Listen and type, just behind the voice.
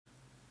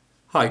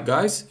Hi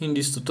guys, in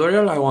this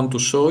tutorial I want to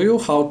show you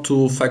how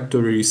to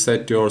factory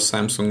reset your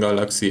Samsung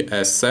Galaxy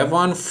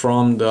S7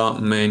 from the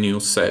menu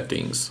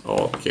settings.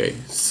 Okay,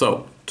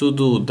 so to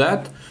do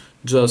that,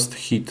 just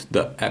hit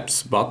the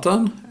apps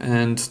button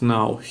and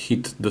now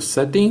hit the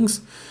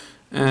settings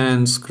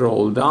and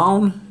scroll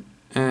down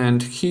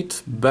and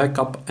hit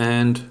backup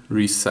and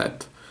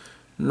reset.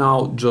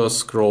 Now just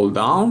scroll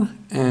down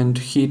and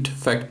hit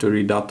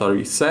factory data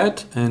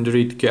reset and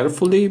read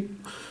carefully,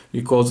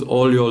 because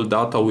all your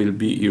data will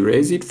be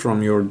erased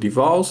from your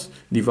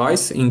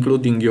device,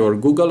 including your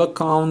Google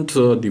account,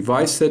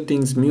 device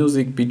settings,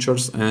 music,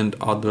 pictures and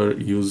other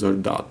user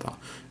data.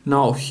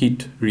 Now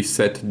hit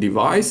reset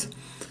device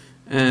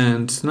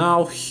and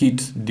now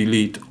hit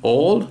delete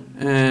all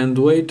and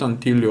wait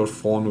until your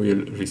phone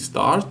will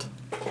restart.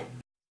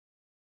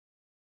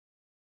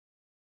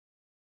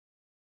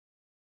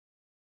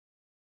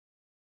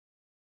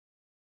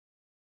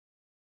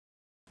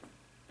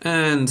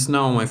 And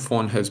now my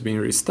phone has been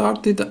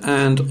restarted,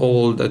 and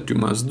all that you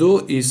must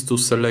do is to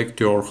select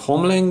your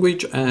home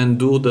language and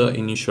do the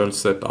initial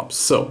setup.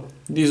 So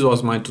this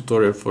was my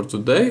tutorial for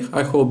today.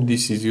 I hope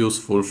this is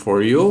useful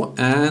for you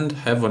and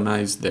have a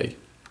nice day.